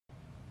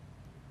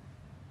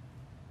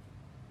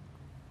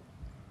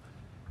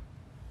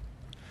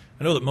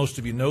I know that most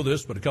of you know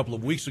this, but a couple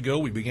of weeks ago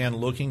we began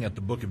looking at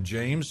the book of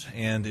James,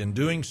 and in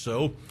doing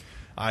so,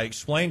 I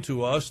explained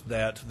to us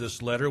that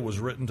this letter was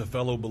written to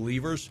fellow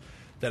believers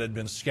that had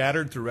been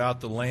scattered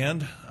throughout the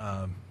land.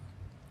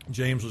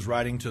 James was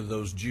writing to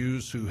those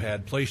Jews who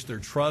had placed their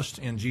trust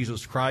in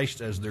Jesus Christ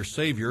as their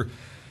Savior.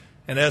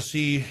 And as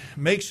he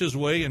makes his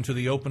way into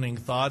the opening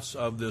thoughts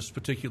of this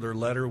particular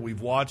letter,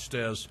 we've watched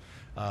as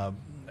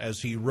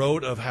he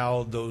wrote of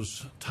how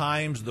those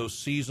times, those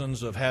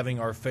seasons of having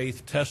our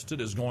faith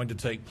tested is going to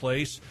take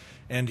place.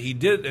 And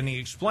he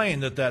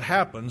explained that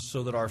happens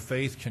so that our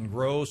faith can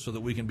grow, so that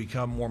we can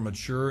become more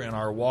mature in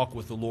our walk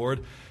with the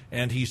Lord.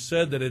 And he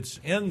said that it's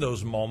in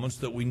those moments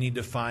that we need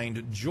to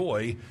find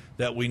joy,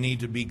 that we need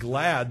to be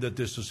glad that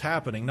this is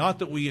happening. Not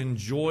that we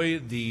enjoy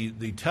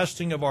the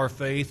testing of our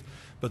faith,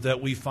 but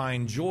that we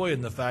find joy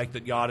in the fact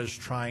that God is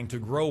trying to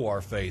grow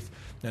our faith.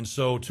 And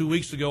so 2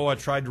 weeks ago, I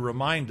tried to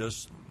remind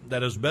us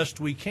that as best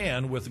we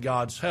can, with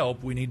God's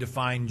help, we need to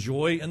find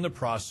joy in the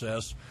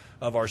process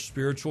of our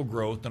spiritual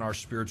growth and our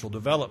spiritual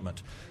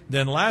development.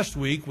 Then last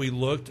week, we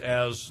looked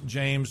as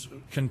James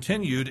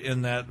continued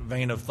in that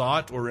vein of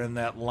thought, or in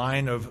that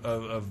line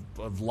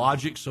of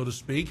logic, so to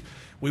speak.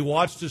 We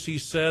watched as he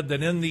said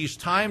that in these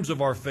times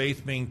of our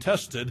faith being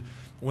tested,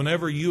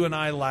 whenever you and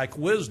I lack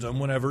wisdom,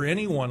 whenever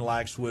anyone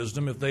lacks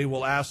wisdom, if they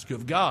will ask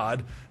of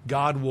God,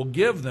 God will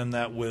give them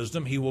that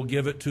wisdom. He will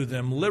give it to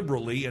them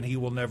liberally, and He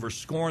will never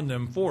scorn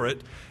them for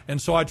it.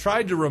 And so I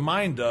tried to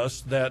remind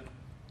us that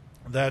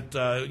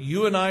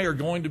you and I are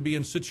going to be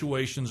in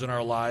situations in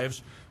our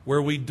lives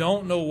where we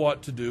don't know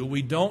what to do,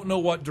 we don't know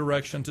what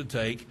direction to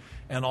take,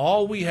 and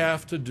all we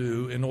have to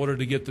do in order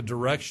to get the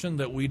direction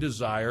that we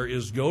desire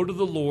is go to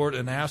the Lord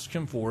and ask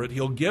Him for it.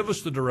 He'll give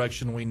us the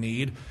direction we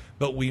need,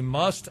 but we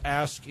must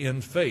ask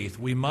in faith.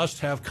 We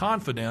must have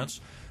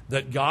confidence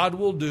that God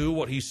will do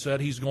what He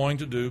said He's going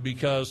to do,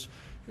 because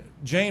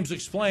James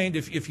explained,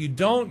 if you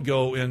don't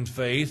go in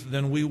faith,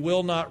 then we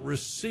will not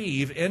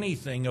receive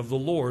anything of the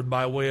Lord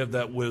by way of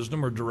that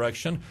wisdom or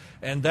direction.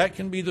 And that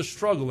can be the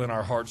struggle in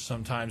our hearts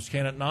sometimes,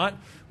 can it not?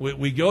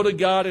 We go to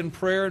God in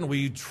prayer and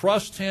we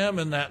trust Him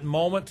in that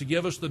moment to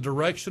give us the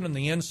direction and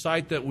the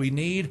insight that we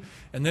need.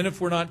 And then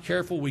if we're not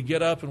careful, we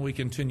get up and we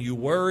continue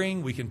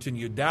worrying, we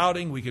continue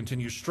doubting, we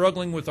continue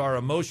struggling with our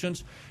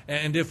emotions.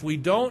 And if we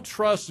don't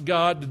trust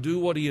God to do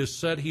what He has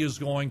said He is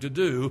going to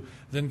do,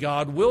 then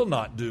God will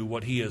not do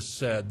what He has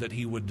said that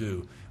He would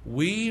do.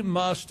 We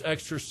must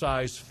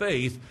exercise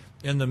faith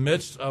in the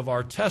midst of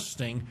our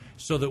testing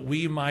so that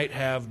we might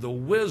have the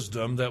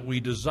wisdom that we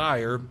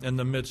desire in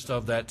the midst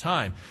of that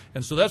time.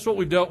 And so that's what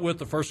we've dealt with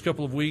the first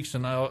couple of weeks,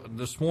 and now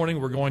this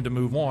morning we're going to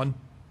move on.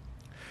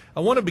 I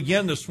want to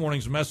begin this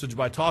morning's message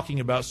by talking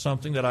about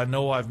something that I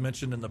know I've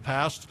mentioned in the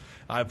past.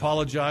 I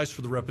apologize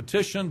for the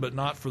repetition, but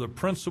not for the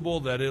principle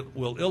that it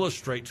will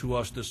illustrate to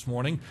us this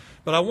morning.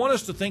 But I want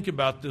us to think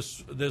about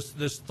this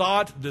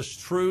thought, this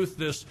truth,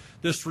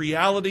 this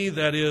reality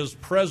that is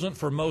present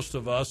for most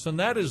of us, and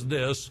that is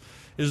this,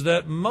 is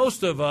that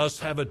most of us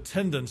have a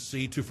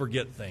tendency to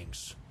forget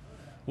things.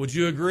 Would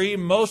you agree?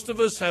 Most of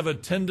us have a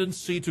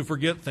tendency to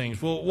forget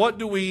things. Well, what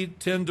do we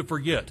tend to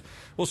forget?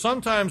 Well,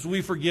 sometimes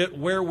we forget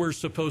where we're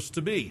supposed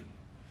to be.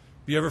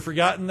 Have you ever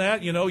forgotten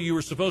that? You know, you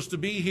were supposed to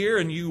be here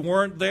and you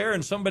weren't there,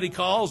 and somebody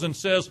calls and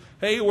says,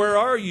 "Hey, where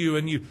are you?"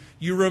 And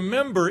you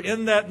remember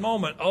in that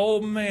moment, "Oh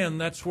man,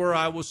 that's where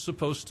I was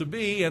supposed to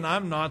be and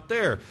I'm not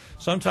there."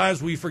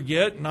 Sometimes we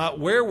forget not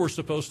where we're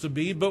supposed to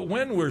be, but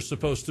when we're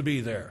supposed to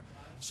be there.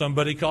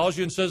 Somebody calls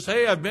you and says,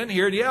 "Hey, I've been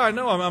here." "Yeah, I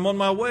know, I'm on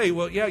my way."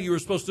 "Well, yeah, you were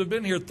supposed to have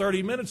been here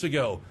 30 minutes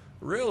ago."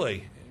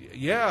 "Really?"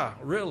 "Yeah,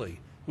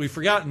 really." We've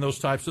forgotten those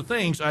types of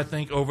things, I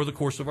think, over the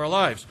course of our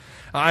lives.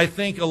 I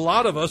think a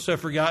lot of us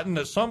have forgotten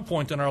at some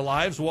point in our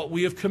lives what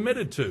we have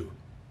committed to.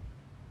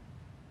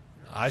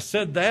 "I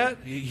said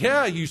that?"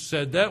 "Yeah, you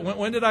said that."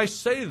 When did I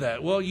say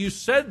that?" "Well, you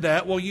said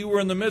that while you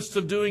were in the midst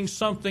of doing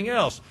something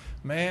else."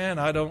 "Man,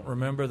 I don't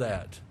remember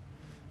that."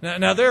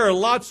 Now, there are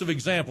lots of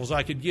examples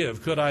I could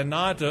give, could I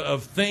not,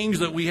 of things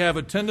that we have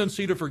a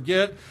tendency to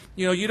forget.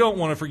 You know, you don't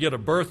want to forget a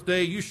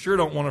birthday. You sure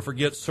don't want to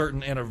forget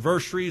certain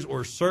anniversaries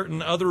or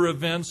certain other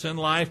events in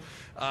life.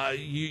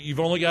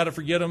 You've only got to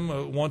forget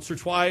them once or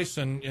twice,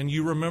 and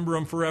you remember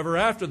them forever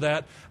after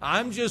that.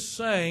 I'm just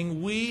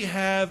saying we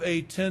have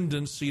a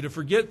tendency to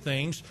forget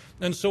things.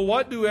 And so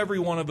what do every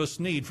one of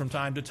us need from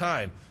time to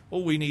time?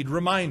 Well, we need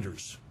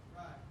reminders.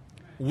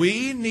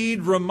 We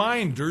need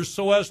reminders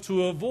so as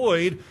to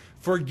avoid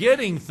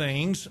forgetting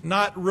things,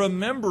 not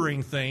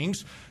remembering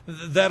things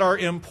that are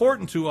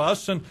important to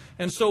us.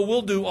 And so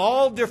we'll do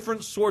all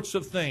different sorts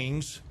of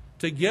things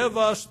to give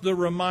us the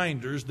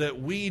reminders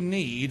that we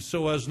need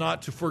so as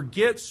not to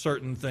forget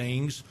certain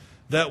things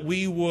that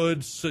we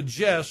would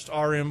suggest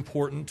are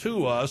important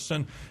to us.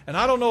 And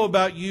I don't know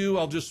about you,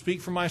 I'll just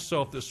speak for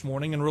myself this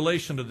morning in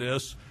relation to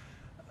this.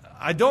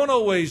 I don't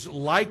always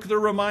like the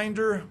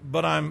reminder,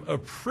 but I'm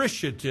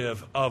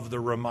appreciative of the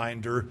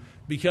reminder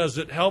because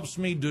it helps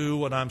me do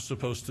what I'm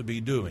supposed to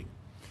be doing.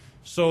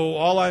 So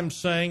all I'm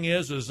saying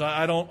is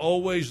I don't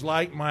always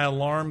like my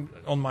alarm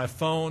on my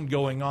phone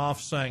going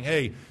off saying,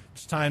 "Hey,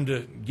 it's time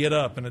to get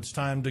up and it's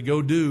time to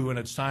go do and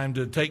it's time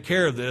to take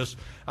care of this.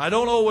 I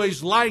don't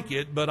always like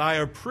it, but I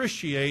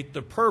appreciate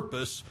the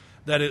purpose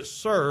that it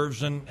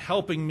serves in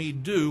helping me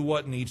do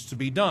what needs to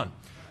be done.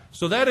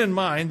 So that in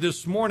mind,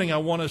 this morning I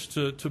want us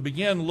to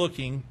begin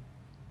looking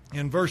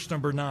in verse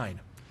number 9.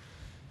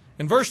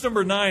 In verse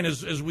number 9,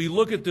 as we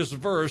look at this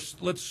verse,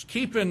 let's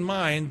keep in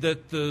mind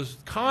that the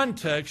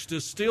context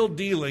is still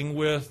dealing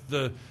with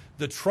the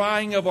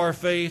trying of our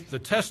faith, the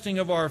testing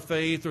of our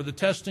faith, or the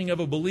testing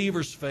of a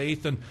believer's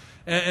faith.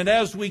 And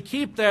as we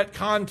keep that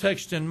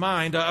context in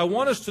mind, I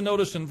want us to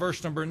notice in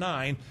verse number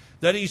 9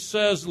 that he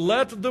says,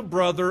 "Let the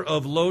brother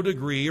of low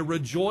degree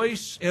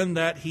rejoice in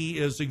that he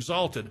is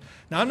exalted."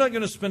 Now, I'm not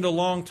going to spend a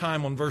long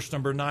time on verse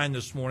number 9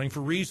 this morning for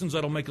reasons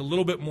that'll make a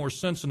little bit more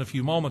sense in a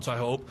few moments, I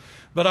hope.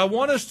 But I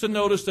want us to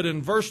notice that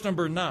in verse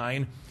number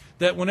 9,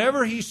 that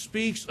whenever he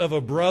speaks of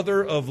a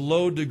brother of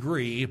low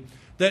degree,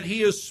 that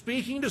he is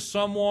speaking to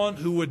someone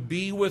who would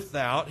be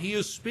without. He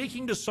is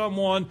speaking to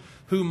someone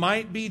who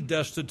might be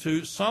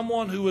destitute,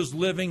 someone who is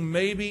living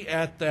maybe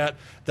at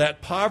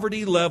that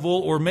poverty level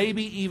or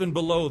maybe even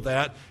below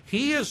that.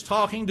 He is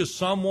talking to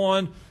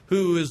someone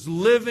who is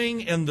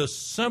living in the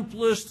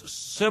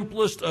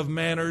simplest of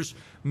manners,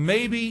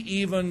 maybe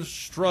even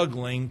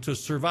struggling to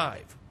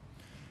survive.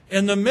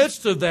 In the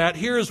midst of that,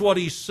 here's what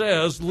he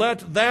says: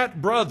 let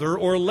that brother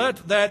or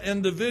let that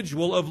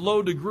individual of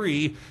low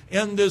degree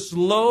in this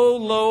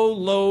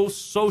low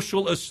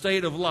social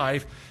estate of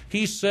life,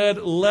 he said,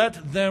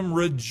 let them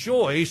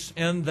rejoice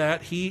in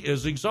that he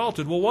is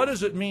exalted. Well, what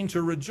does it mean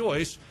to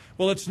rejoice?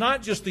 Well, it's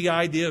not just the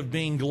idea of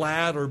being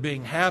glad or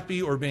being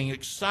happy or being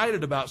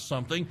excited about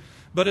something,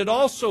 but it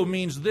also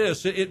means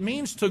this. It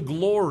means to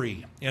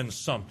glory in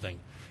something.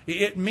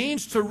 It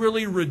means to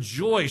really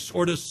rejoice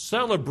or to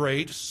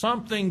celebrate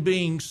something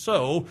being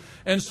so.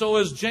 And so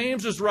as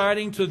James is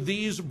writing to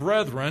these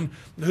brethren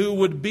who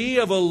would be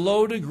of a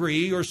low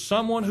degree or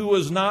someone who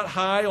is not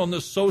high on the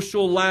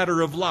social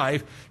ladder of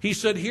life, he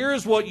said,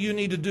 here's what you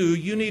need to do.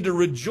 You need to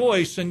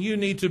rejoice and you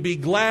need to be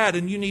glad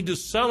and you need to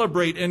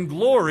celebrate and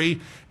glory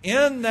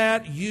in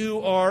that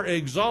you are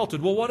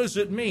exalted. Well, what does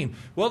it mean?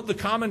 Well, the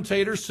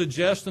commentators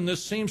suggest, and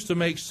this seems to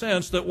make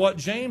sense, that what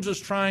James is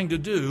trying to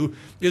do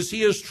is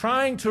he is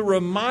trying to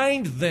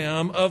remind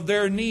them of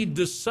their need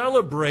to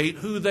celebrate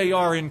who they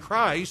are in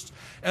Christ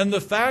and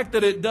the fact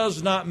that it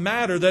does not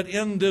matter that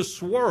in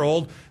this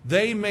world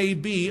they may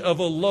be of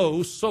a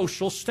low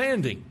social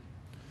standing.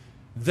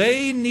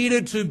 They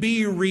needed to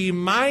be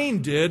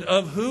reminded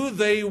of who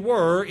they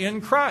were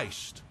in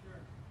Christ.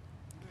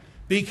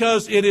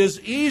 Because it is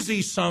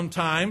easy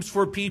sometimes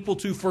for people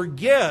to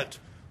forget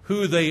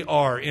who they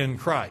are in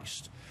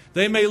Christ.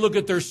 They may look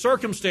at their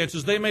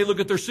circumstances. They may look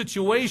at their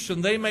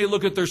situation. They may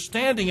look at their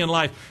standing in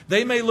life.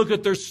 They may look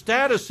at their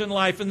status in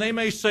life, and they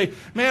may say,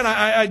 man,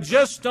 I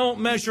just don't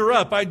measure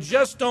up. I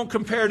just don't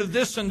compare to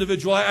this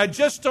individual. I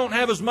just don't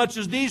have as much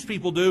as these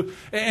people do.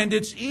 And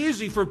it's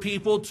easy for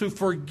people to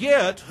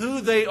forget who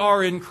they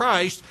are in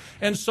Christ.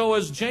 And so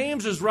as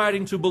James is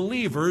writing to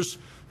believers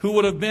who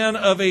would have been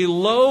of a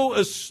low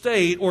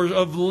estate or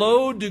of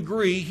low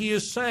degree, he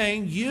is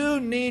saying you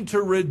need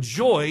to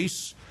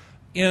rejoice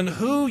in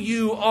who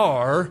you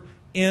are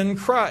in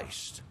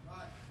Christ.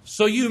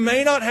 So you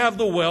may not have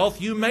the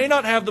wealth, you may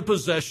not have the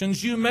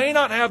possessions, you may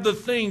not have the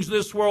things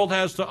this world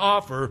has to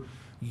offer.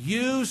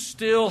 You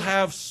still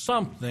have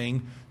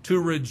something to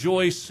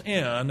rejoice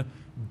in.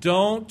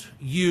 Don't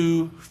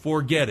you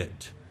forget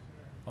it.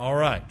 All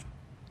right.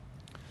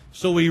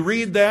 So we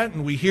read that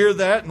and we hear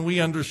that and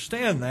we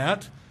understand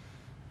that.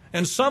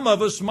 And some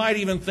of us might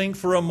even think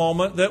for a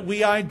moment that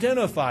we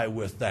identify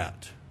with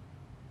that.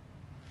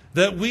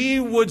 That we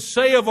would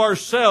say of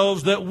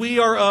ourselves that we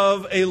are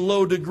of a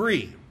low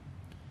degree.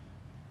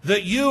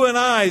 That you and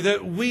I,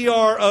 that we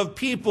are of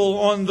people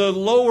on the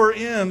lower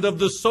end of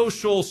the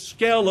social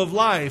scale of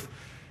life.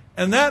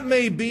 And that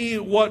may be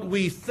what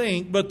we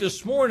think, but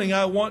this morning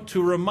I want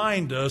to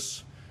remind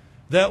us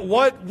that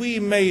what we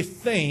may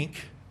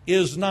think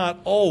is not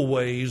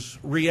always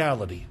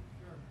reality.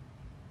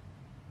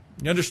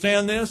 You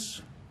understand this?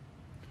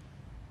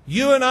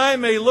 You and I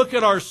may look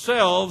at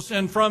ourselves,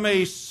 and from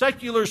a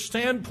secular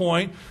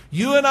standpoint,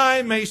 you and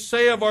I may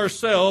say of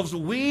ourselves,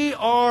 we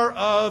are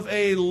of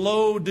a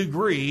low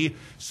degree,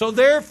 so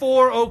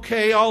therefore,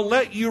 okay, I'll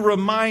let you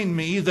remind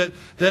me that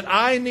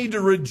I need to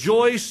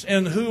rejoice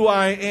in who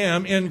I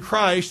am in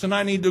Christ, and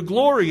I need to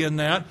glory in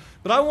that.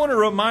 But I want to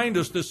remind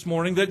us this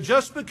morning that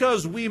just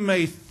because we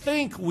may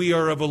think we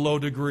are of a low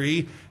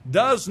degree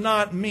does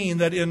not mean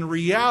that in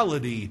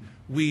reality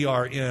we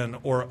are in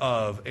or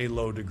of a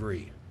low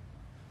degree.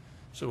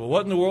 So, well,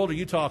 what in the world are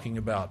you talking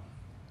about?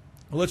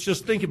 Well, let's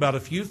just think about a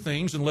few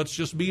things and let's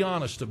just be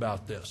honest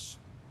about this.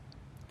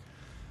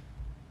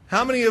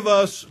 How many of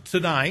us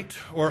tonight,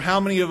 or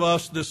how many of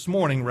us this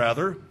morning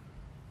rather,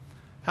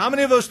 how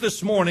many of us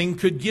this morning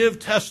could give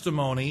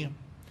testimony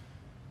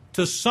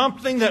to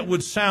something that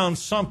would sound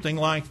something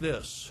like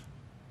this?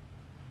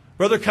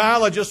 Brother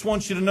Kyle, I just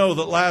want you to know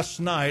that last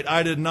night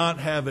I did not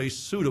have a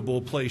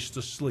suitable place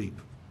to sleep.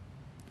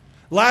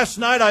 Last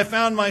night I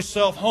found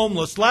myself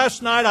homeless.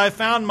 Last night I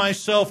found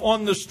myself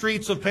on the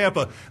streets of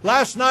Pampa.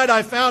 Last night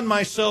I found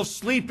myself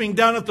sleeping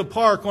down at the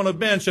park on a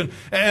bench.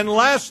 And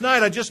last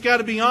night, I just got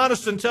to be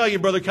honest and tell you,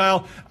 Brother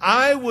Kyle,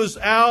 I was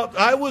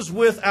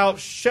without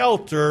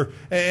shelter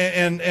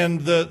and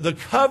the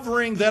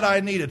covering that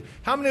I needed.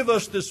 How many of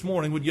us this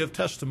morning would give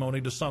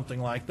testimony to something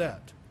like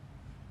that?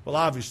 Well,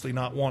 obviously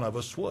not one of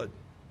us would.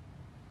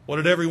 What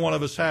did every one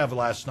of us have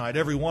last night?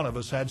 Every one of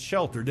us had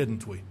shelter,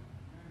 didn't we?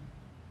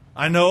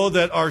 I know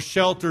that our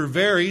shelter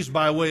varies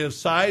by way of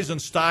size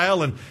and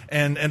style and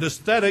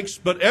aesthetics,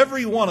 but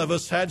every one of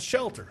us had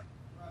shelter.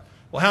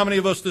 Well, how many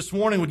of us this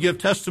morning would give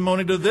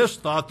testimony to this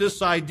thought,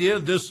 this idea,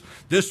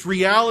 this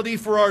reality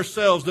for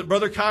ourselves that,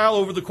 Brother Kyle,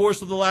 over the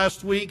course of the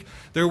last week,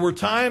 there were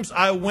times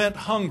I went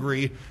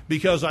hungry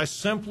because I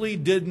simply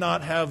did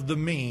not have the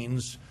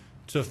means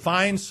to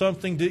find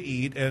something to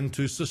eat and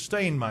to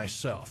sustain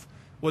myself.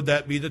 Would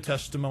that be the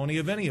testimony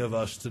of any of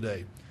us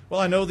today? Well,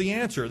 I know the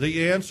answer.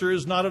 The answer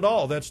is not at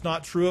all. That's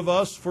not true of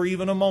us for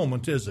even a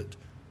moment, is it?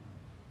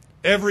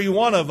 Every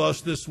one of us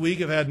this week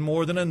have had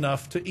more than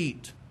enough to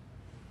eat.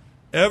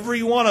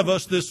 Every one of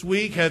us this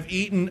week have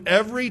eaten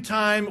every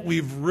time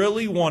we've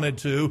really wanted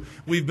to.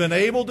 We've been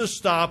able to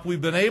stop. We've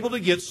been able to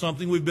get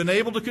something. We've been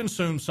able to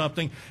consume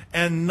something.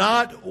 And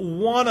not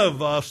one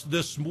of us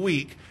this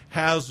week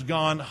has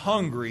gone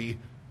hungry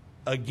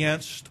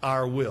against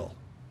our will.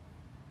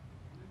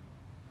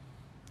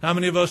 How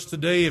many of us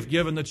today, if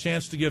given the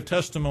chance to give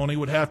testimony,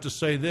 would have to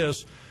say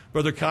this,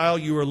 Brother Kyle,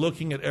 you are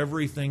looking at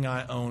everything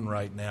I own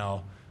right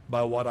now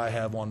by what I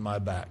have on my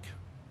back.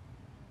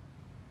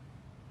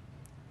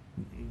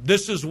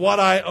 This is what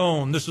I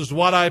own. This is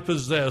what I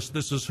possess.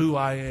 This is who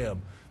I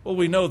am. Well,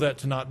 we know that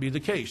to not be the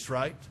case,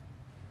 right?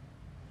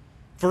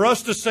 For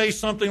us to say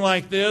something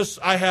like this,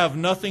 I have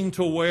nothing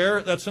to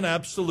wear, that's an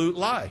absolute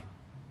lie.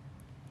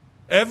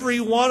 Every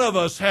one of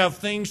us have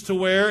things to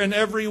wear, and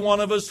every one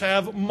of us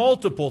have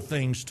multiple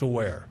things to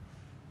wear.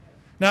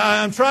 Now,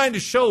 I'm trying to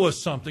show us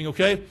something,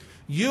 okay?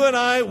 You and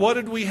I, what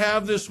did we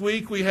have this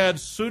week? We had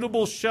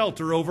suitable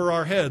shelter over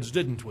our heads,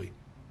 didn't we?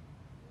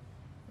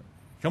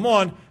 Come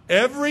on.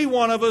 Every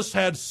one of us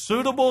had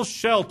suitable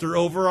shelter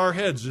over our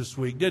heads this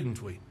week,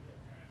 didn't we?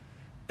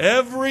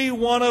 Every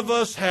one of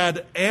us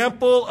had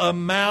ample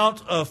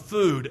amount of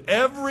food.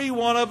 Every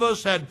one of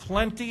us had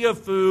plenty of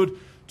food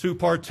to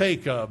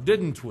partake of,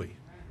 didn't we?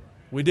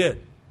 We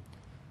did.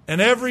 And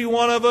every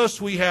one of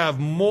us, we have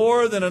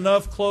more than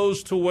enough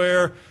clothes to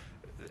wear.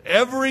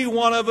 Every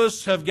one of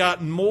us have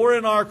gotten more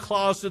in our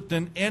closet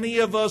than any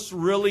of us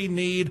really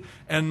need,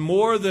 and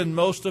more than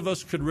most of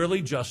us could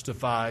really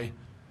justify.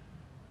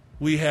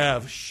 We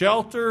have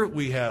shelter,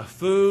 we have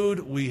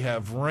food, we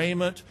have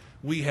raiment,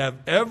 we have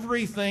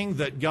everything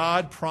that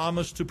God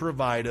promised to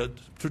provide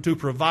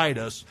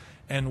us,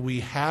 and we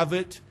have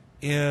it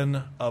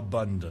in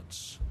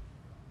abundance.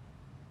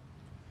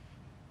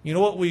 You know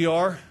what we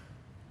are?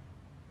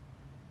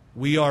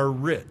 We are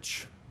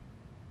rich.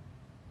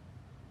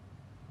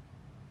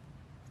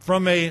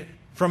 From an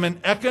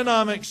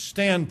economic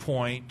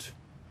standpoint,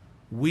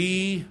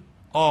 we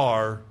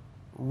are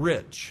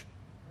rich.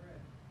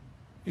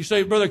 You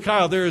say, Brother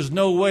Kyle, there is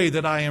no way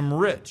that I am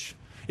rich.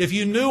 If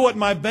you knew what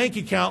my bank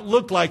account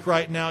looked like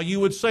right now,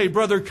 you would say,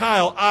 Brother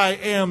Kyle, I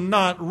am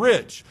not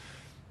rich.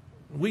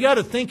 We got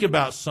to think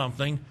about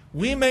something.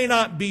 We may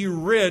not be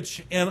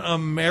rich in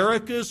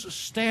America's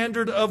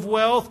standard of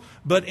wealth,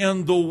 but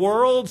in the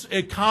world's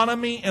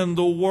economy and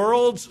the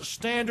world's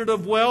standard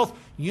of wealth,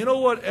 you know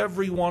what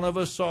every one of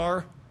us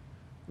are?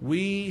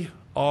 We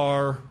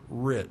are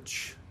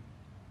rich.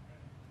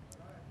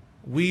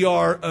 We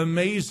are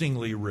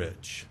amazingly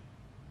rich.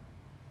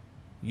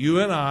 You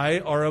and I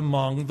are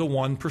among the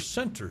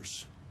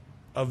 1%ers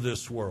of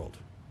this world.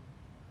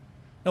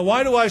 Now,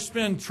 why do I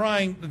spend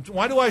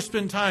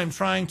time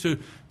trying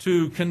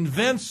to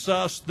convince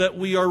us that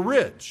we are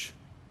rich?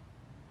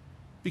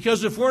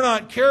 Because if we're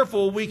not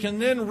careful, we can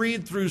then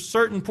read through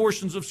certain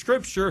portions of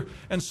Scripture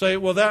and say,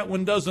 well, that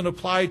one doesn't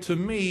apply to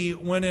me,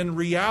 when in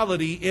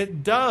reality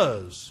it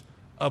does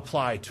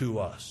apply to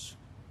us.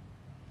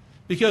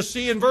 Because,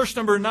 see, in verse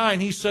number 9,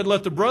 he said,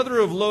 let the brother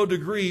of low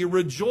degree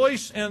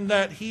rejoice in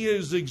that he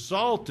is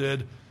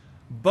exalted,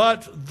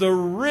 but the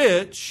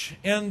rich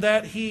in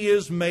that he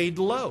is made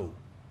low.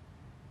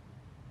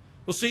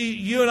 Well, see,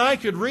 you and I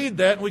could read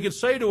that and we could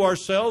say to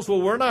ourselves,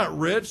 well, we're not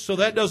rich, so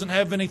that doesn't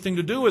have anything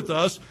to do with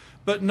us.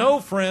 But no,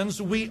 friends,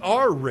 we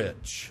are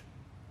rich.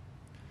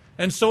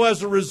 And so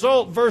as a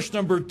result, verse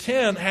number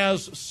 10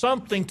 has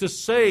something to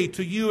say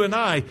to you and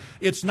I.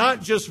 It's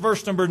not just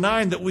verse number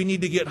 9 that we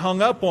need to get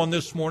hung up on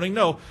this morning.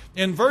 No,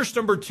 in verse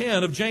number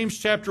 10 of James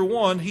chapter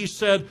 1, he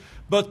said,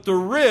 but the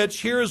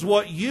rich, here's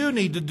what you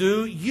need to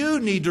do. You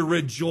need to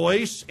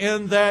rejoice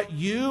in that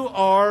you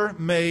are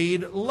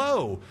made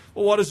low.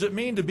 Well, what does it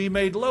mean to be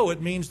made low?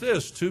 It means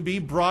this, to be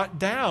brought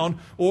down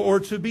or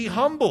to be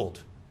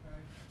humbled.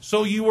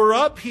 So you were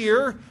up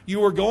here, you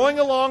were going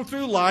along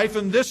through life,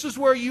 and this is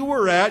where you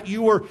were at.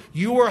 You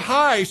were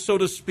high, so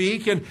to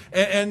speak,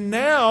 and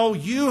now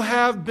you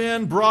have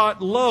been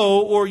brought low,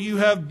 or you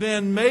have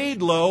been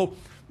made low.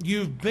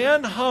 you've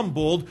been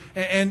humbled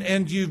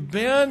and you've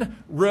been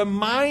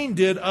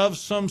reminded of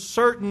some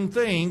certain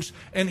things.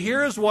 And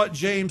here's what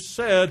James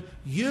said: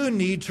 you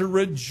need to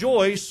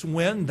rejoice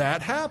when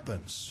that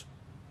happens.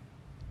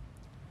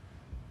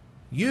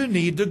 You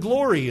need to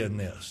glory in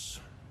this.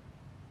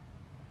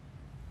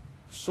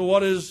 So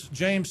what is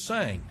James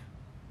saying?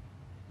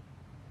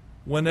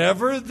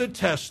 Whenever the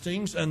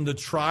testings and the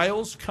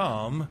trials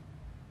come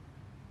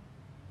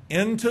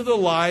into the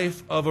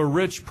life of a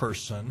rich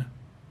person,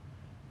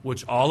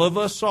 which all of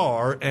us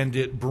are, and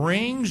it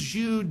brings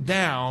you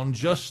down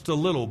just a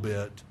little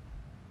bit,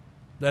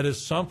 that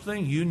is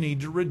something you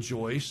need to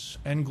rejoice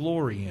and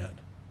glory in.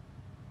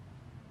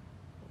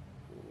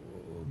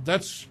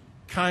 That's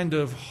kind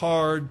of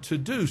hard to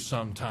do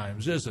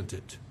sometimes, isn't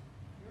it?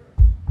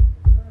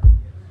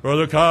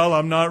 Brother Kyle,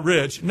 I'm not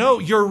rich. No,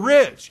 you're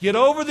rich. Get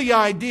over the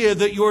idea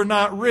that you're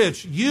not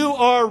rich. You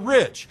are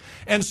rich.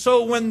 And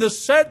so when the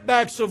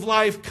setbacks of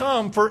life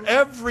come for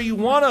every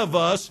one of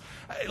us,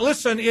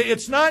 listen,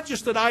 it's not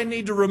just that I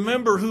need to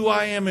remember who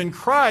I am in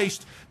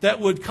Christ that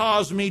would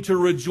cause me to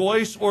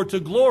rejoice or to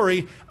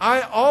glory.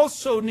 I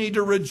also need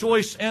to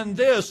rejoice in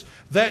this,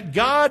 that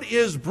God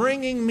is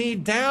bringing me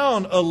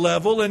down a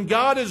level, and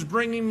God is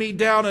bringing me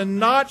down a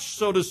notch,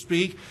 so to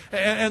speak.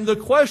 And the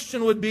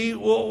question would be,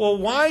 well,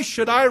 why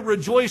should I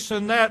rejoice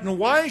in that, and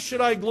why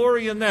should I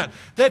glory in that?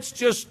 That's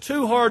just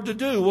too hard to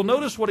do. Well,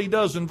 notice what he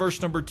does in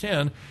verse number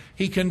 10.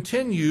 He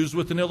continues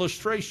with an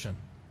illustration.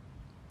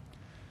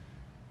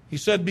 He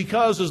said,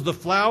 because as the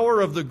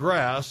flower of the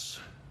grass,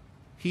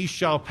 he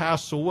shall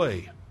pass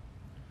away.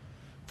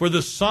 For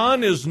the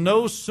sun is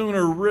no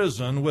sooner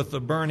risen with the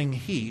burning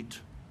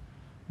heat,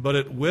 but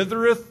it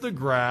withereth the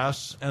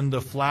grass, and the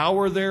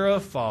flower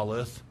thereof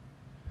falleth,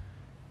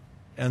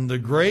 and the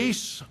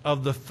grace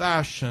of the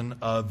fashion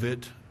of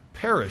it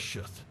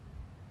perisheth.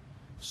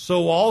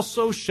 So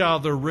also shall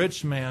the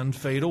rich man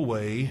fade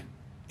away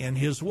in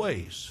his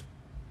ways.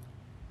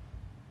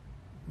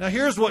 Now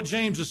here's what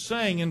James is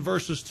saying in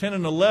verses 10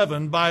 and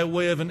 11 by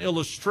way of an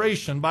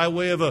illustration, by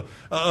way of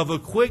a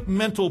quick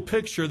mental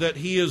picture that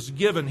he is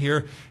given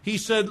here. He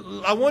said,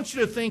 I want you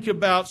to think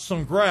about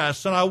some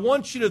grass, and I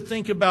want you to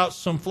think about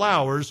some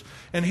flowers.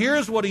 And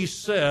here's what he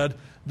said: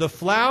 the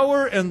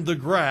flower and the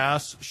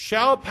grass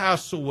shall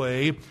pass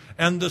away,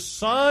 and the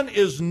sun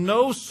is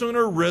no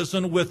sooner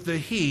risen with the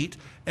heat,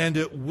 and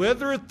it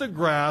withereth the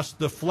grass,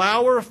 the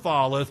flower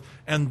falleth,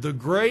 and the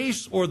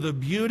grace or the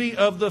beauty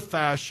of the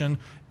fashion,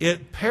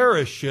 it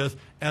perisheth.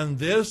 And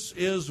this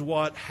is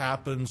what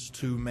happens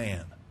to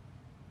man.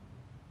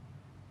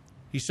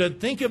 He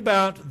said, think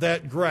about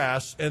that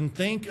grass and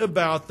think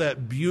about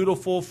that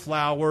beautiful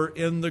flower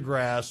in the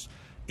grass.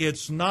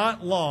 It's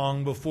not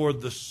long before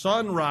the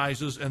sun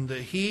rises and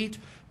the heat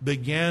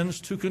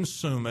begins to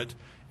consume it,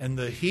 and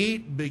the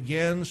heat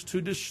begins to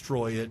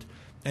destroy it.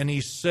 And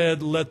he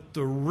said, let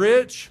the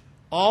rich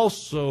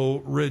also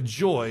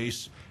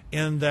rejoice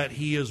in that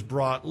he is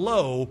brought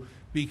low,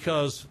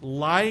 because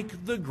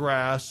like the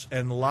grass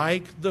and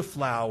like the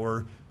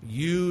flower,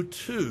 you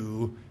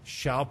too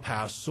shall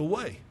pass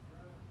away.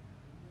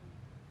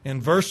 In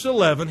verse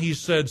 11, he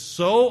said,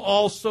 so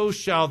also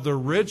shall the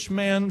rich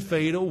man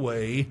fade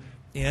away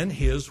in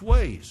his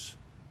ways.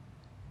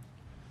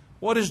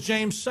 What is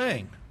James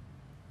saying?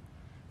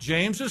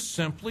 James is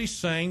simply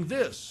saying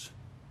this.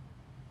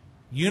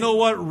 You know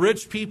what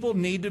rich people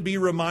need to be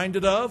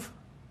reminded of?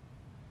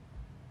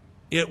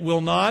 It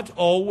will not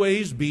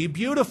always be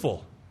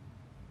beautiful.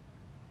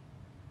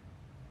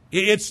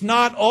 It's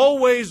not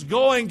always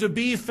going to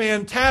be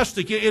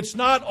fantastic. It's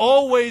not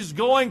always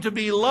going to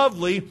be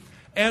lovely.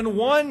 And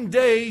one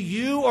day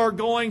you are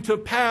going to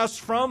pass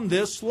from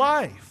this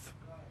life.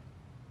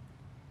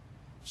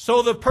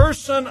 So the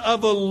person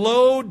of a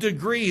low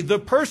degree, the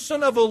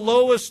person of a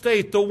low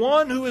estate, the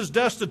one who is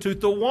destitute,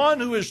 the one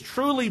who is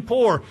truly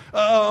poor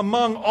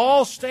among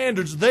all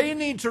standards, they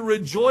need to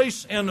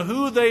rejoice in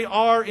who they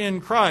are in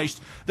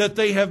Christ, that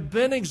they have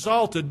been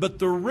exalted. But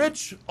the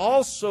rich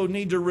also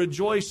need to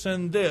rejoice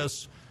in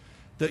this,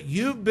 that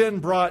you've been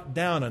brought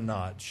down a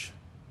notch,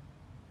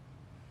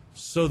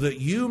 so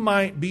that you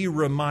might be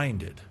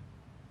reminded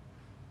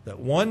that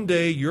one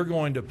day you're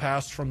going to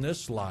pass from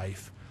this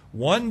life.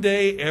 One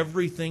day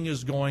everything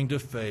is going to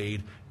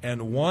fade,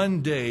 and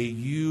one day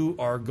you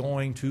are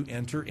going to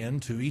enter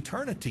into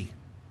eternity.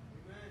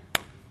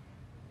 Amen.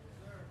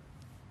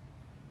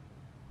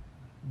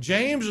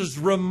 James is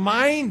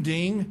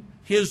reminding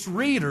his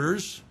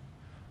readers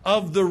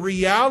of the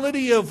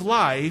reality of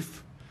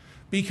life,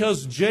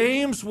 because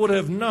James would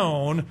have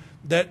known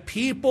that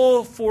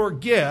people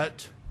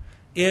forget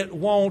it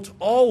won't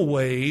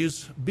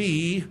always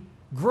be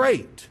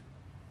great.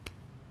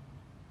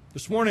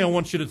 This morning I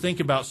want you to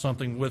think about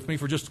something with me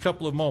for just a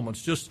couple of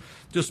moments.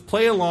 Just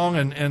play along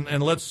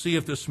and let's see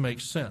if this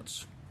makes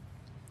sense.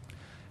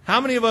 How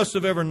many of us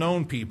have ever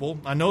known people,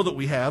 I know that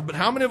we have, but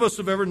how many of us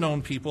have ever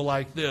known people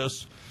like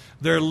this?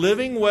 They're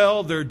living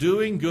well, they're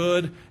doing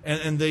good,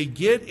 and they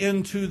get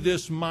into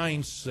this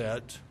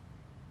mindset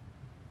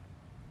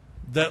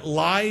that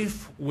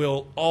life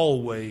will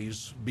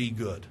always be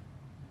good.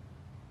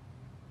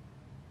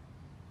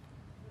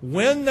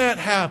 when that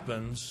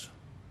happens,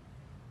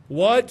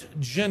 what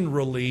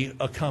generally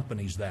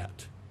accompanies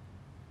that?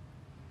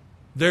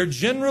 There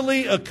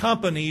generally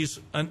accompanies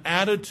an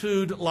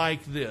attitude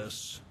like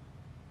this,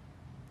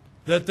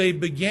 that they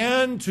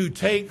begin to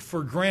take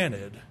for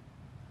granted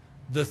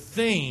the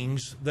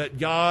things that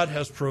God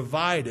has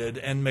provided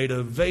and made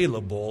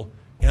available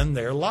in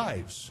their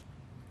lives.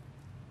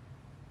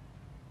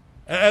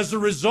 As a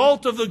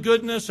result of the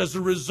goodness, as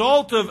a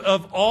result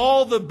of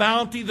all the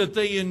bounty that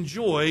they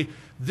enjoy,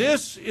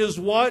 this is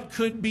what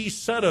could be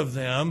said of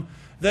them,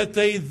 that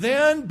they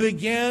then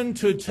begin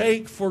to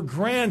take for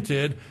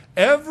granted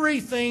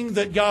everything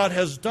that God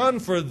has done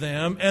for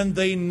them, and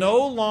they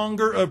no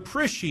longer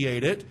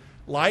appreciate it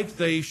like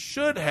they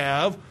should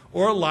have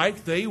or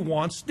like they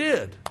once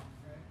did.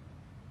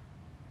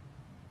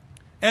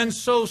 And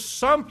so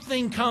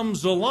something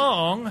comes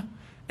along,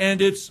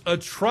 and it's a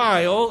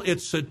trial,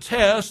 it's a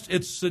test,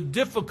 it's a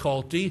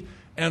difficulty,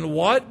 and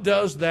what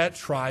does that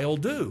trial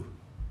do?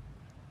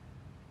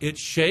 It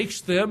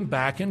shakes them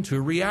back into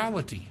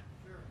reality.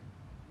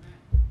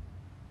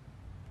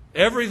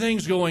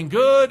 Everything's going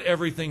good,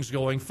 everything's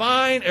going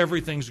fine,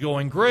 everything's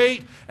going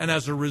great, and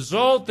as a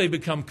result, they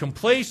become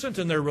complacent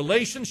in their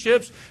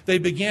relationships. They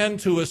begin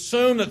to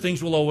assume that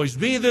things will always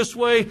be this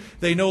way.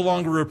 They no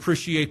longer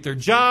appreciate their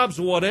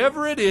jobs,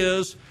 whatever it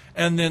is,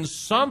 and then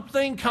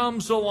something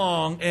comes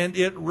along and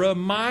it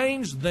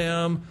reminds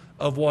them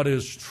of what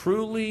is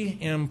truly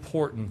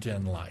important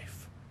in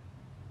life.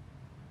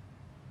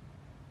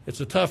 It's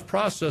a tough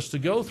process to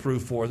go through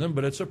for them,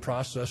 but it's a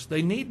process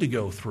they need to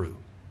go through.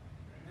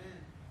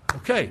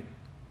 Okay.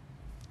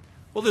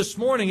 Well, this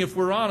morning, if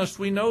we're honest,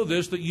 we know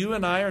this, that you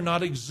and I are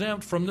not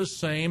exempt from the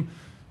same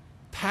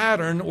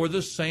pattern or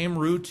the same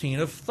routine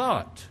of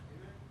thought.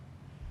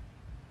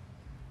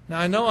 Now,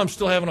 I know I'm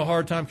still having a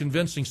hard time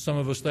convincing some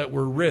of us that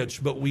we're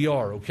rich, but we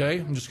are, okay?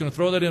 I'm just going to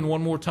throw that in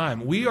one more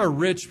time. We are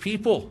rich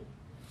people.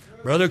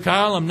 Brother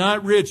Kyle, I'm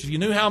not rich. If you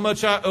knew how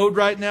much I owed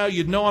right now,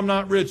 you'd know I'm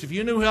not rich. If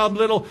you knew how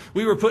little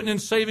we were putting in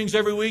savings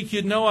every week,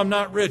 you'd know I'm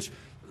not rich.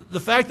 The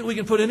fact that we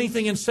can put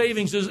anything in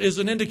savings is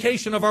an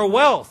indication of our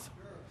wealth.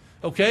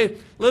 Okay?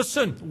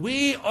 Listen,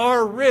 we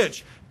are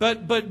rich.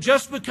 But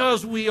just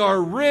because we are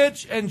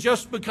rich and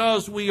just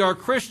because we are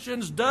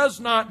Christians does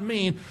not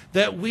mean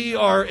that we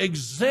are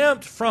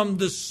exempt from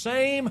the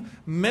same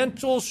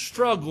mental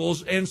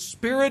struggles and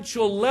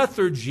spiritual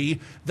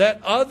lethargy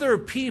that other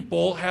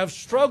people have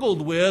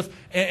struggled with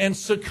and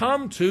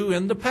succumbed to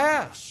in the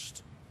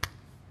past.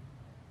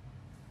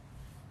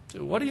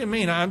 So what do you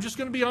mean? I'm just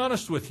going to be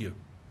honest with you.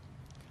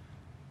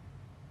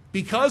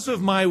 Because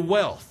of my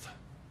wealth,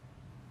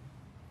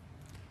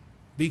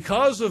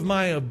 because of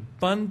my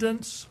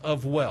abundance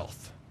of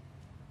wealth.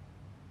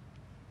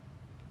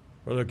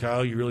 Brother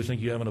Kyle, you really think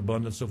you have an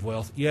abundance of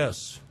wealth?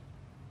 Yes.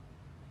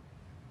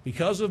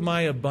 Because of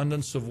my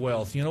abundance of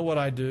wealth, you know what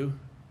I do?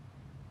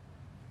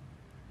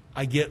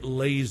 I get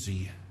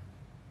lazy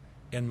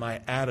in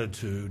my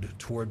attitude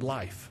toward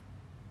life.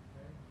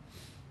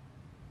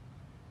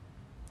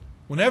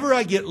 Whenever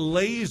I get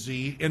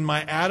lazy in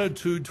my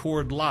attitude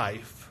toward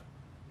life,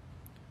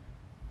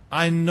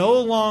 I no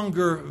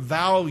longer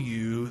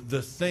value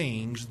the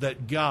things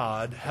that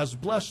God has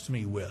blessed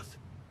me with.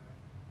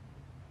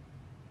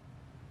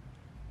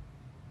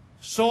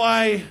 So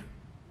I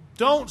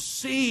don't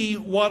see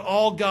what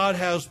all God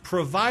has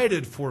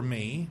provided for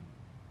me.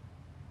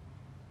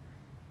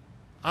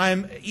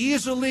 I'm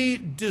easily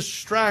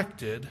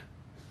distracted.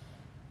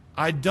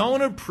 I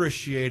don't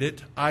appreciate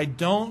it. I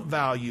don't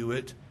value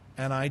it.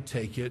 And I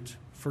take it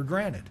for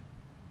granted.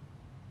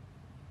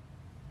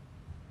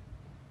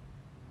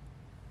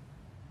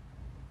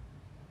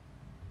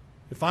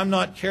 If I'm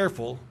not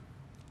careful,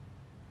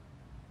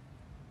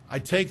 I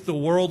take the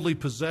worldly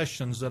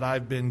possessions that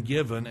I've been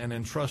given and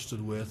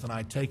entrusted with, and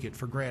I take it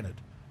for granted.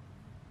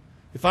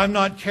 If I'm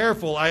not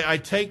careful, I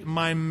take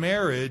my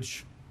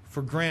marriage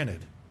for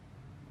granted.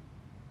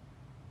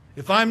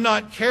 If I'm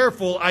not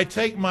careful, I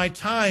take my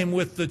time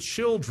with the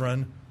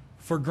children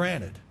for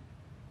granted.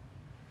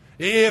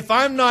 If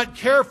I'm not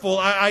careful,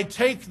 I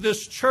take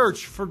this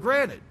church for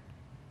granted.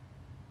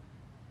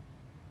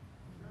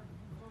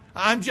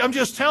 I'm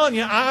just telling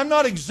you, I'm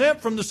not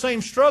exempt from the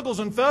same struggles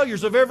and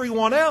failures of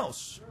everyone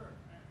else.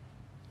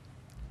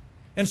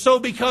 And so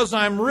because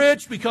I'm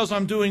rich, because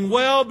I'm doing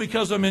well,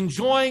 because I'm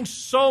enjoying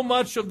so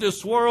much of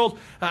this world,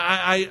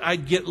 I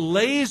get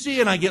lazy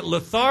and I get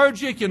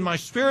lethargic in my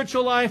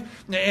spiritual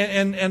life,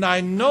 and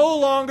I no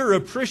longer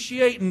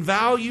appreciate and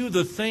value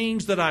the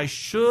things that I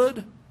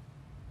should.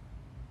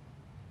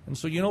 And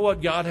so you know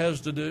what God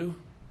has to do?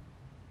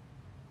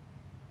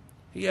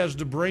 He has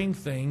to bring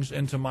things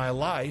into my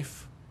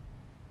life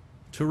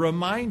to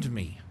remind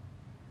me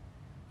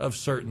of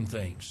certain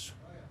things.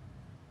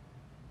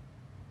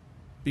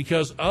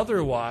 Because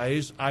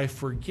otherwise I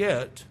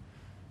forget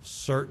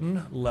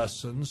certain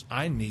lessons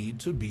I need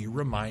to be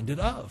reminded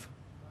of.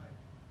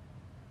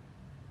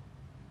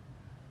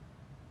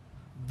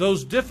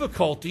 Those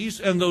difficulties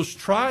and those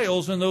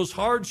trials and those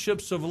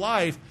hardships of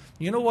life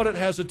You know what it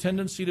has a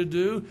tendency to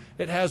do?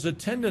 It has a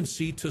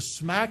tendency to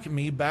smack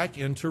me back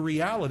into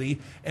reality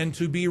and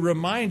to be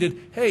reminded,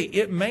 hey,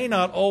 it may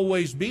not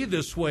always be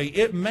this way.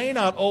 It may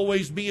not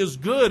always be as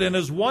good and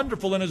as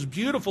wonderful and as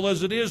beautiful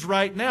as it is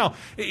right now.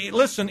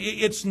 Listen,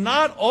 it's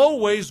not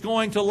always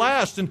going to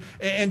last.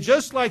 And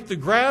just like the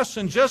grass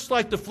and just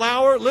like the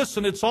flower,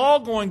 listen, it's all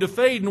going to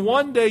fade, and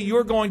one day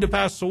you're going to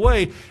pass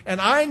away.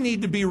 And I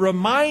need to be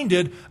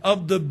reminded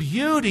of the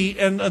beauty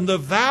and the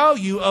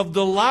value of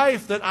the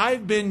life that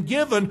I've been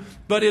given,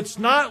 but it's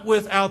not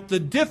without the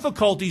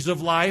difficulties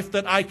of life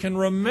that I can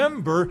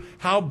remember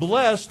how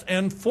blessed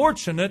and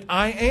fortunate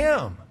I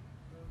am.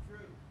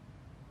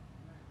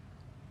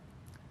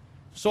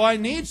 So I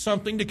need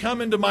something to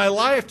come into my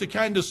life to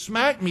kind of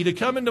smack me, to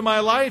come into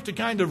my life to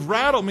kind of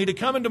rattle me, to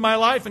come into my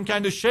life and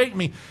kind of shake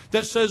me,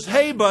 that says,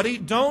 hey, buddy,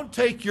 don't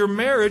take your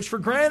marriage for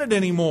granted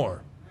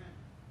anymore.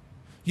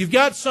 You've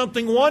got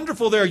something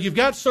wonderful there. You've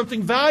got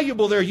something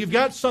valuable there. You've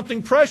got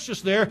something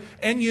precious there,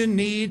 and you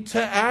need to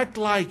act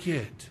like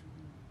it.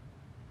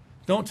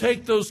 Don't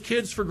take those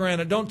kids for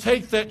granted. Don't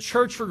take that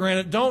church for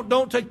granted.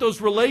 Don't take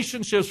those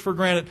relationships for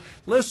granted.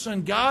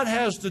 Listen, God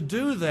has to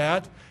do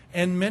that,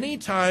 and many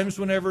times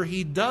whenever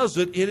He does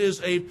it, it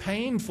is a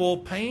painful,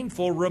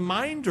 painful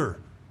reminder.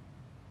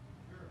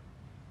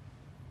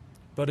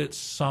 But it's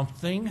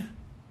something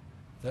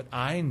that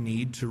I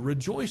need to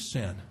rejoice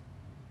in,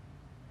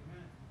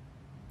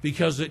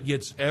 because it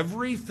gets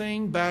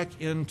everything back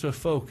into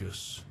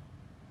focus.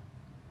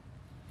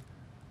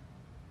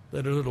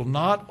 That it'll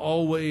not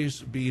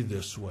always be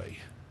this way.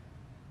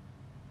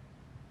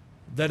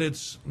 That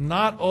it's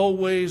not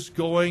always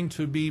going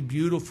to be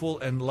beautiful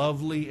and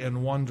lovely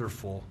and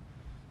wonderful.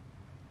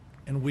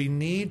 And we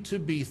need to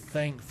be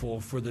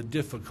thankful for the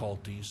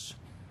difficulties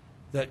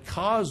that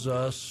cause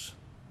us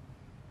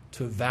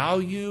to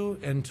value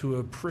and to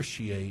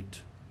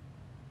appreciate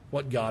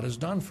what God has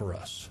done for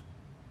us.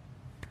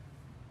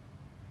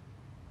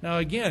 Now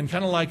again,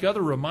 kind of like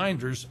other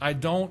reminders, I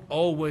don't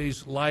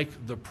always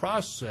like the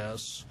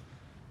process,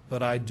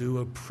 but I do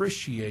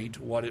appreciate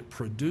what it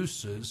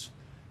produces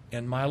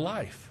in my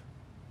life.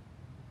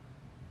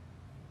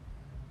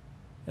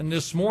 And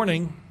this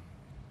morning,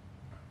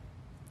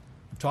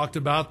 I've talked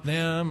about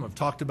them, I've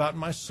talked about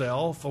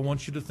myself. I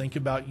want you to think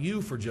about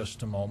you for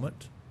just a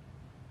moment.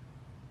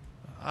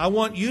 I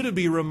want you to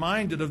be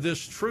reminded of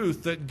this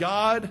truth that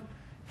God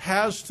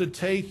has to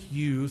take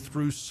you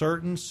through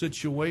certain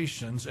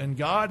situations, and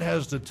God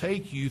has to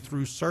take you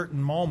through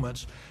certain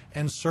moments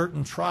and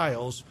certain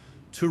trials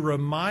to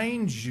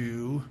remind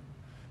you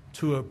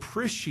to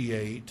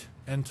appreciate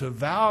and to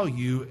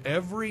value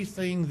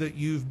everything that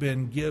you've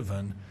been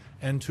given,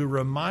 and to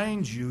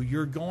remind you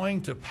you're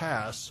going to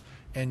pass,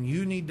 and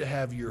you need to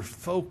have your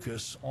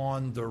focus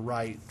on the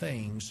right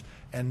things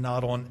and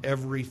not on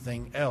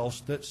everything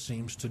else that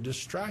seems to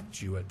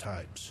distract you at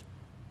times.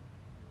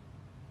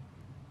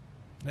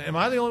 Am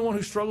I the only one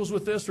who struggles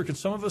with this, or can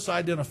some of us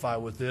identify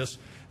with this?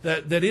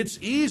 That it's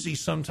easy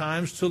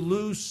sometimes to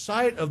lose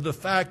sight of the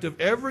fact of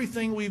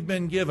everything we've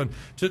been given,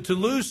 to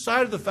lose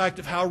sight of the fact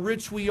of how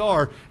rich we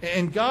are.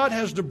 And God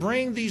has to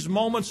bring these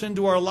moments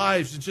into our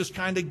lives to just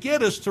kind of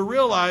get us to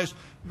realize,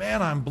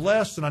 man, I'm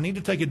blessed and I need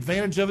to take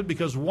advantage of it,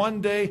 because one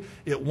day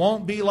it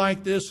won't be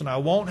like this and I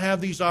won't have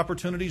these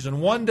opportunities,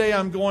 and one day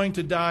I'm going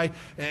to die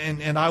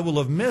and I will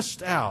have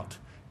missed out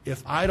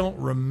if I don't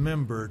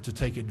remember to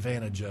take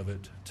advantage of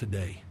it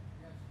today.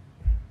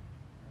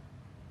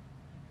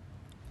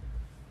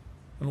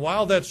 And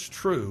while that's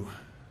true,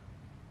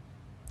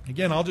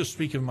 again, I'll just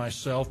speak of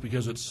myself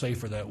because it's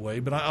safer that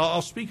way, but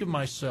I'll speak of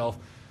myself.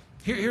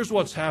 Here's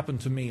what's happened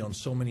to me on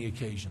so many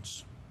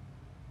occasions.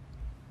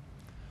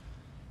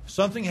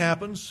 Something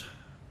happens.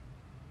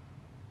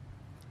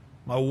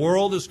 My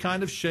world is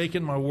kind of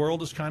shaken. My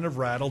world is kind of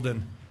rattled,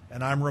 and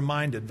I'm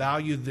reminded,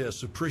 value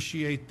this,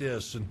 appreciate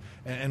this,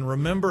 and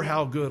remember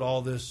how good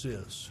all this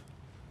is.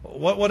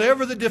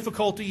 Whatever the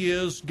difficulty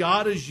is,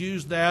 God has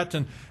used that,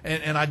 and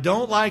I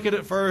don't like it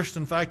at first.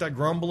 In fact, I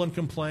grumble and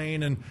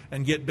complain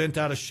and get bent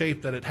out of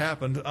shape that it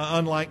happened,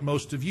 unlike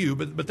most of you.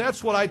 But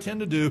that's what I tend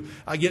to do.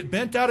 I get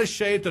bent out of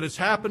shape that it's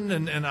happened,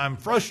 and I'm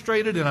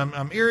frustrated and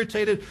I'm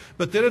irritated.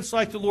 But then it's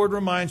like the Lord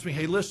reminds me,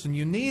 hey, listen,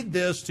 you need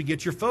this to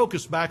get your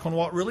focus back on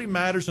what really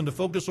matters and to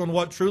focus on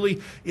what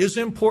truly is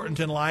important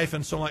in life.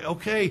 And so I'm like,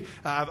 okay,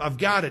 I've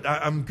got it.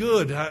 I'm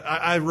good.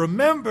 I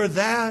remember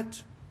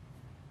that.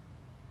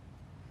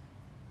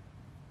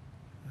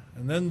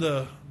 And then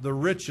the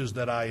riches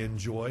that I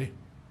enjoy,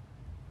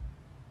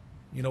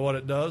 you know what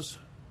it does?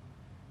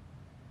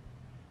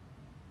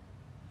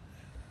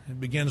 It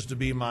begins to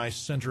be my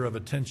center of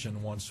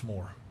attention once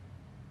more.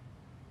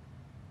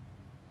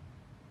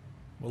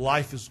 Well,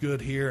 life is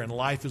good here, and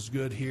life is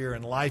good here,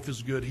 and life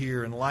is good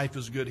here, and life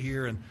is good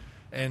here,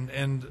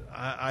 and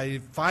I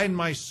find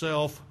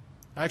myself,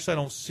 actually I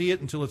don't see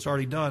it until it's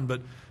already done,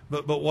 but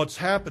what's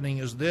happening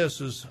is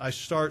I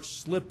start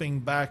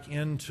slipping back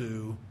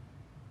into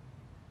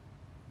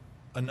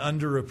an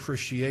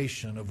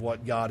underappreciation of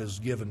what God has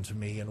given to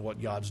me and what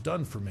God's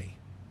done for me.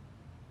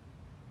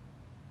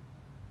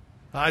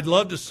 I'd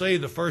love to say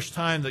the first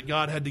time that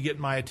God had to get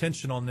my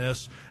attention on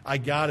this, I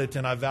got it,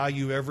 and I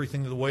value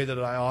everything the way that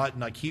I ought,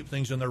 and I keep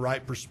things in the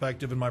right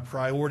perspective, and my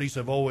priorities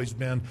have always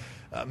been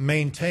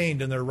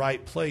maintained in their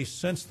right place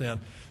since then.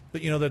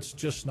 But, that's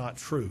just not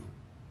true.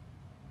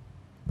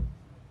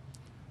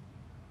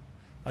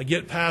 I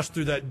get past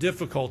through that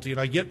difficulty, and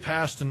I get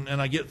past and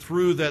I get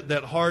through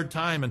that hard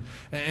time,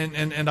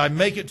 and I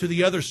make it to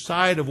the other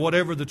side of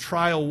whatever the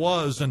trial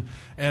was.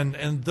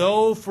 And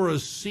though for a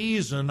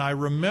season I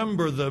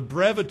remember the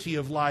brevity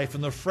of life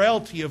and the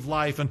frailty of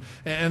life,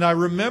 and I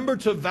remember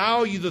to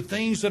value the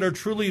things that are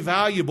truly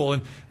valuable,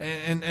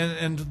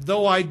 and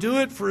though I do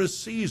it for a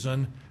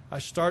season, I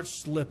start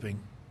slipping.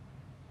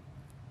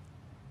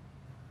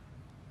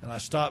 And I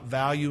stop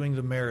valuing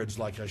the marriage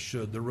like I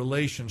should, the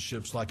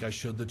relationships like I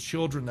should, the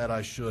children that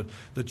I should,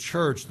 the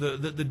church, the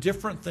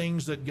different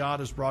things that God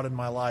has brought in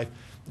my life.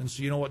 And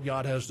so you know what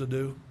God has to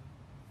do?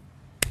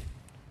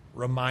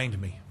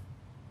 Remind me.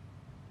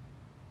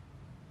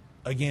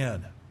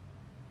 Again.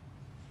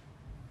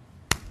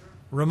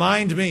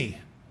 Remind me.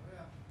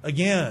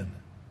 Again.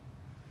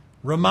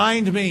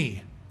 Remind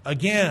me.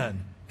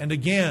 Again and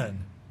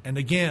again and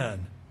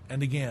again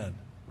and again.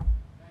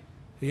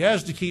 He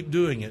has to keep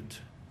doing it.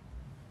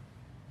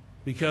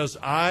 Because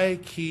I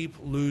keep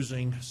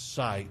losing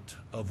sight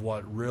of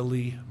what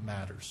really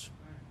matters.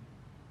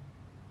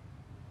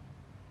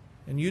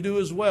 And you do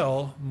as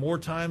well, more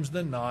times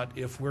than not,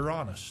 if we're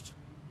honest.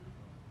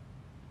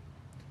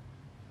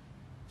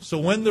 So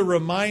when the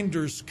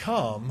reminders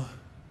come,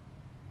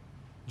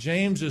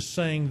 James is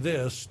saying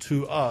this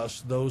to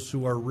us, those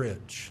who are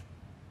rich.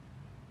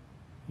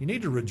 You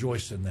need to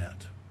rejoice in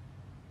that.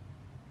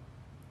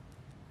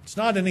 It's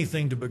not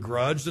anything to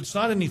begrudge. It's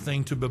not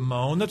anything to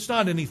bemoan. That's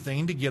not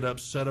anything to get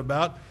upset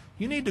about.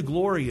 You need to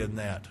glory in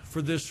that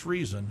for this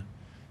reason,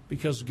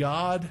 because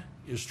God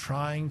is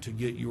trying to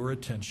get your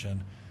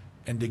attention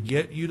and to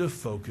get you to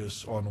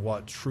focus on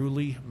what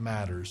truly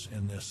matters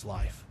in this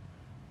life.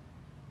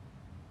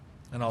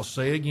 And I'll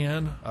say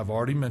again, I've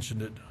already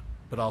mentioned it,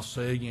 but I'll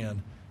say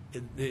again,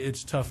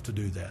 it's tough to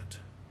do that.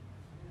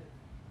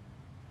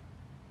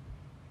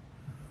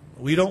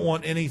 We don't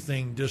want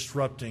anything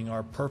disrupting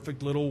our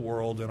perfect little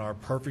world and our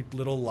perfect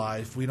little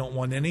life. We don't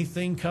want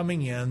anything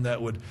coming in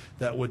that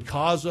would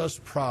cause us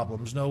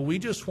problems. No, we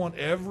just want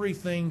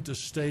everything to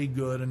stay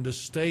good and to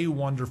stay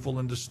wonderful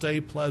and to stay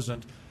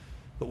pleasant.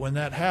 But when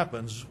that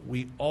happens,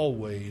 we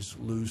always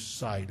lose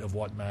sight of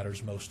what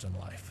matters most in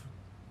life.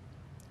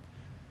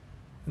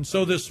 And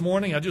so this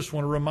morning, I just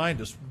want to remind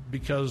us,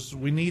 because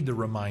we need the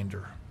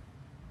reminder.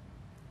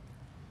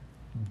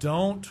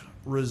 Don't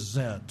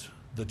resent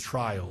the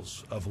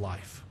trials of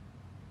life.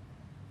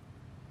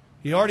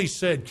 He already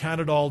said,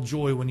 count it all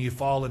joy when you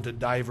fall into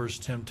divers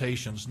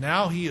temptations.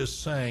 Now he is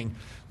saying,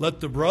 let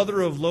the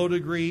brother of low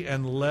degree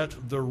and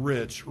let the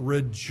rich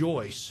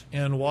rejoice.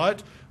 In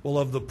what? Well,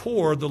 of the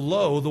poor, the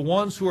low, the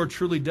ones who are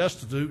truly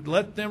destitute,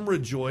 let them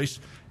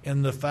rejoice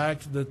in the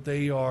fact that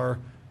they are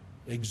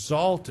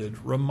exalted.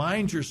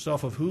 Remind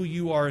yourself of who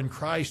you are in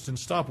Christ and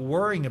stop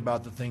worrying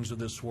about the things of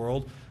this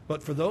world.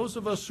 But for those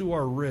of us who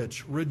are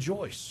rich,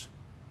 rejoice.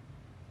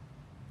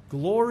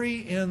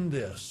 Glory in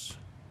this,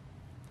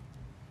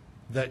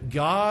 that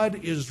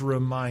God is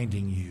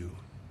reminding you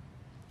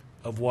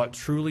of what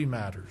truly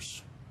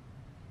matters.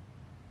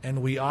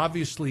 And we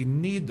obviously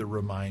need the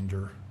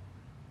reminder,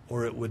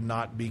 or it would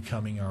not be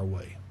coming our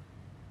way.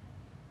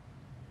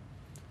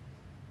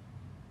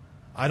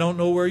 I don't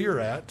know where you're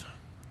at.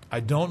 I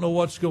don't know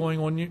what's going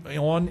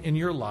on in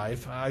your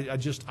life. I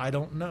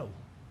don't know.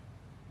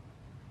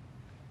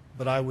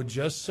 But I would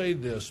just say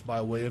this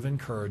by way of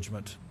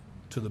encouragement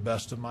to the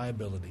best of my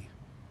ability.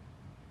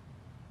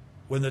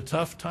 When the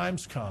tough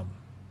times come,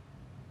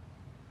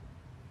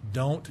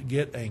 don't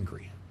get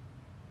angry.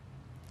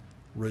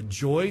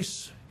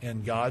 Rejoice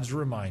in God's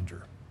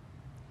reminder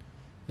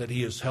that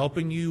He is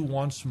helping you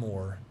once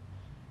more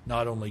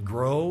not only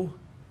grow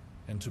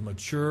and to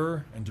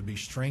mature and to be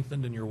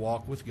strengthened in your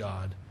walk with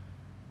God,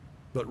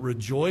 but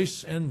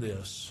rejoice in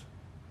this,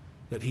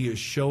 that He is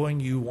showing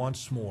you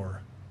once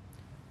more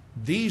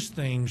these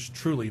things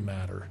truly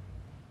matter.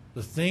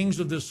 The things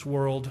of this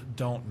world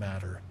don't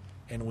matter,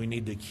 and we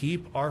need to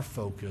keep our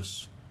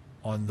focus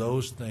on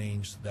those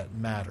things that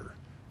matter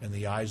in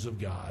the eyes of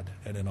God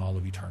and in all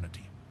of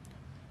eternity.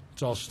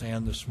 Let's all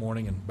stand this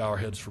morning and bow our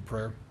heads for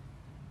prayer.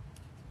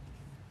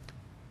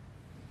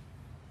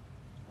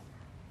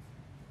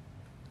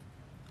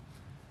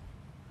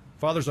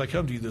 Fathers, I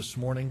come to you this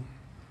morning.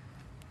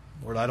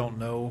 Lord, I don't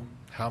know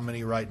how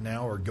many right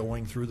now are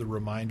going through the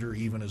reminder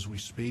even as we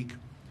speak.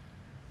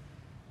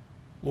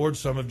 Lord,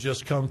 some have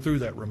just come through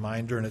that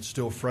reminder and it's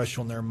still fresh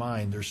on their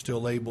mind. They're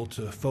still able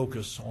to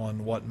focus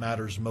on what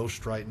matters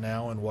most right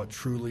now and what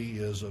truly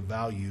is of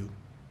value.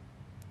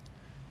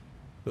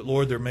 But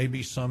Lord, there may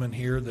be some in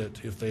here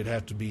that if they'd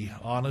have to be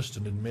honest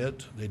and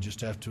admit, they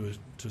just have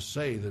to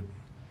say that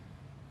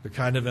they're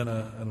kind of in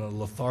a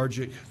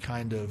lethargic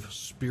kind of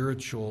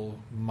spiritual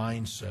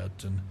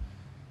mindset, and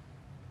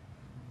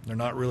they're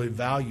not really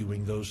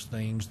valuing those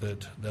things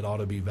that ought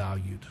to be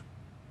valued.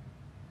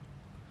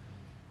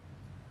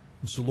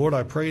 And so, Lord,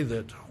 I pray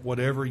that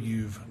whatever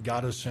you've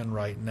got us in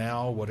right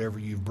now, whatever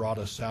you've brought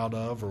us out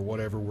of, or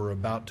whatever we're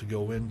about to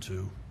go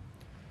into,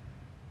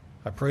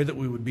 I pray that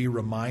we would be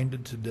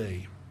reminded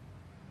today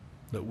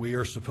that we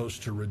are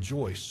supposed to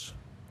rejoice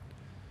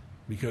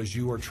because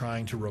you are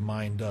trying to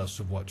remind us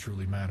of what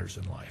truly matters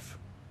in life.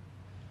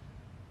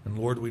 And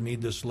Lord, we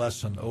need this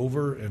lesson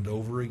over and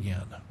over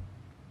again.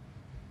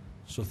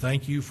 So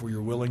thank you for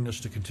your willingness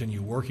to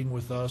continue working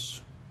with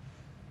us.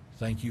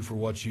 Thank you for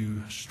what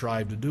you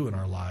strive to do in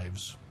our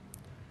lives.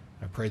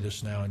 I pray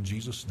this now in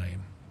Jesus'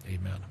 name.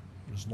 Amen.